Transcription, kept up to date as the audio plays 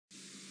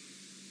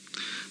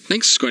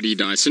Thanks, Scotty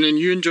Dyson, and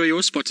you enjoy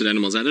your spotted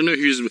animals. I don't know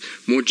who's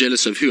more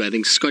jealous of who. I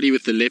think Scotty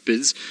with the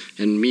leopards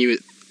and me with,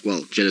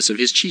 well, jealous of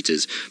his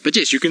cheetahs. But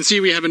yes, you can see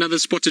we have another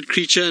spotted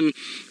creature, and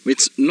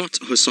it's not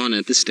Hosana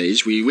at this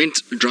stage. We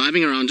went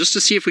driving around just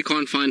to see if we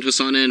can't find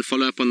Hosana and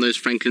follow up on those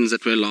francolins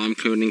that were alarm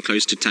cloning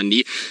close to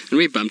Tundi, and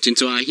we bumped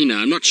into a hyena.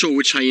 I'm not sure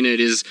which hyena it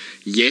is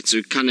yet.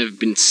 It's kind of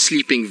been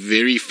sleeping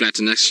very flat,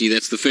 and actually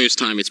that's the first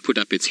time it's put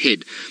up its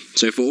head.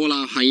 So for all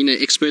our hyena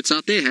experts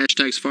out there,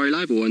 hashtag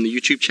SafariLive or on the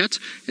YouTube chat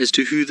as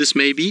to who this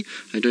may be.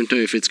 I don't know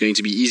if it's going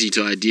to be easy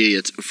to idea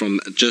it from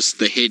just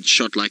the head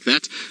shot like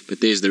that,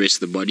 but there's the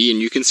rest of the body, and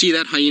you can see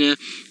that hyena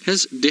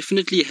has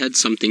definitely had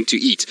something to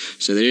eat.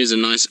 So there is a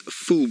nice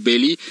full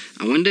belly.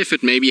 I wonder if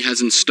it maybe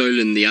hasn't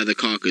stolen the other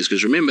carcass,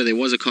 because remember there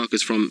was a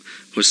carcass from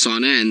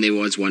Hosana and there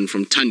was one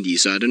from Tundi.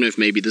 So I don't know if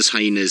maybe this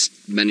hyena has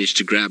managed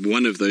to grab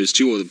one of those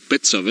two or the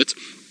bits of it,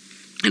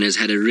 and has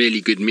had a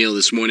really good meal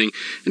this morning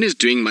and is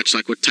doing much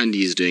like what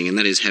Tundi is doing, and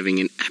that is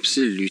having an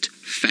absolute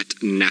fat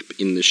nap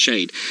in the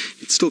shade.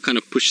 It still kind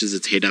of pushes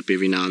its head up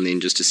every now and then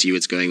just to see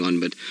what's going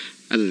on, but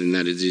other than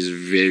that it is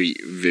very,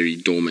 very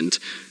dormant.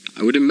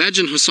 I would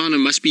imagine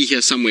Hosana must be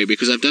here somewhere,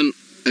 because I've done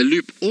a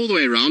loop all the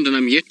way around and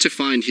I'm yet to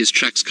find his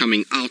tracks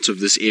coming out of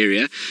this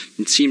area.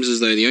 It seems as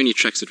though the only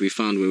tracks that we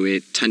found were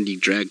where Tundi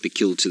dragged the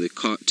kill to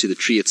the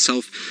tree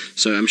itself.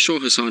 So I'm sure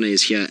Hosana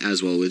is here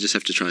as well. We'll just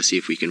have to try to see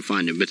if we can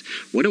find him. But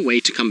what a way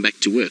to come back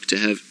to work, to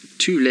have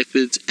two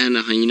leopards and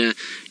a hyena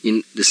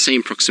in the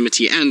same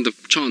proximity, and the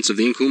chance of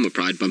the Angama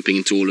pride bumping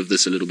into all of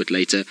this a little bit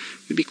later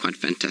would be quite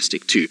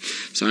fantastic too.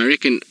 So I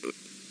reckon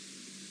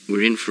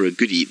we're in for a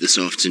good eat this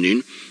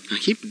afternoon. I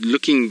keep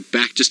looking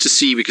back just to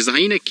see, because the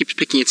hyena keeps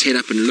picking its head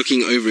up and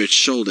looking over its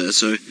shoulder,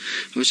 so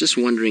I was just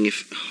wondering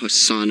if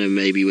Hosana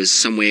maybe was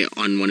somewhere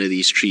on one of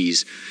these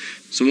trees.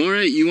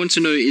 Samora, you want to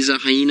know, is a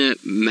hyena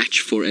match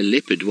for a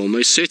leopard? Well,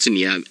 most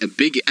certainly. A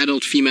big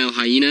adult female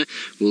hyena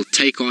will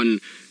take on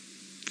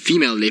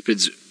female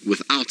leopards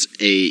without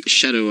a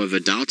shadow of a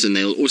doubt, and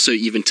they'll also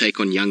even take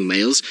on young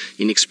males.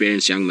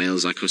 Inexperienced young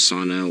males like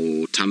Hosana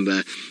or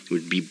Tamba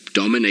would be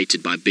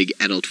dominated by big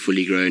adult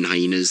fully grown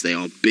hyenas. They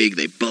are big,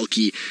 they're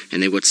bulky,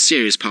 and they've got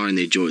serious power in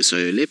their jaws. So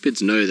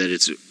leopards know that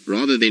it's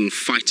rather than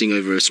fighting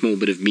over a small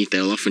bit of meat,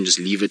 they'll often just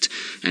leave it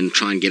and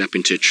try and get up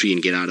into a tree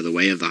and get out of the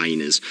way of the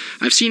hyenas.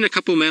 I've seen a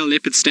couple male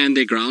leopards stand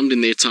their ground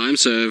in their time.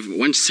 So I've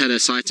once had a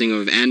sighting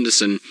of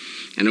Anderson,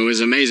 and it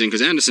was amazing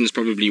because Anderson is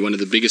probably one of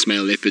the biggest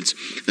male leopards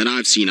that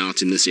I've seen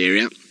out in this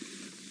area.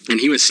 And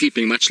he was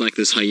sleeping much like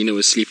this hyena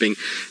was sleeping,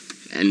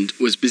 and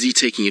was busy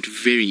taking it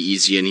very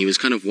easy, and he was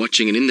kind of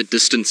watching, and in the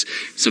distance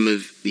some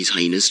of these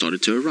hyenas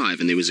started to arrive,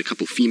 and there was a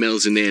couple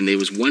females in there, and there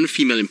was one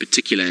female in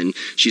particular, and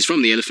she's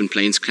from the Elephant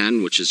Plains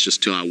clan, which is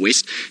just to our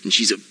west, and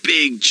she's a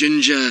big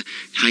ginger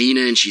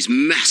hyena, and she's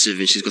massive,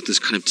 and she's got this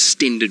kind of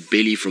distended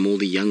belly from all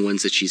the young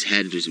ones that she's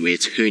had, where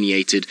it's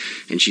herniated,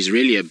 and she's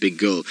really a big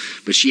girl,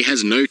 but she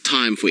has no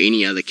time for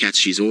any other cats.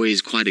 She's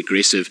always quite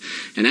aggressive,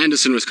 and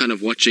Anderson was kind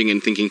of watching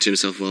and thinking to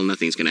himself, well,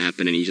 nothing's going to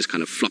happen, and he just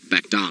kind of flopped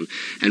back down,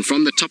 and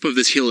from the top of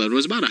this hill, it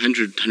was about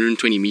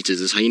 120 meters,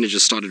 this hyena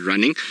just started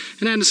running,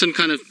 and Anderson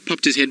kind of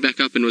popped his head back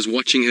up and was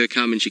watching her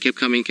come, and she kept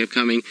coming,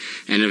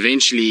 and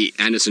eventually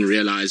Anderson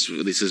realized,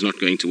 well, this is not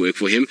going to work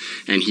for him,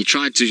 and he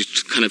tried to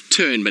kind of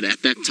turn, but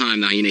at that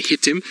time the hyena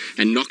hit him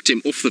and knocked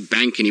him off the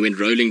bank, and he went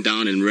rolling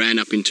down and ran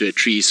up into a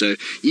tree. So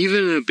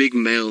even a big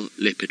male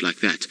leopard like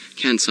that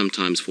can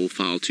sometimes fall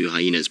foul to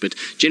hyenas, but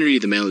generally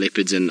the male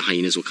leopards and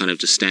hyenas will kind of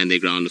just stand their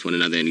ground with one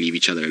another and leave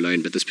each other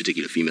alone, but this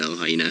particular female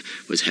hyena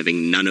was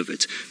having none of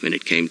it when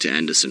it came to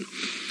Anderson.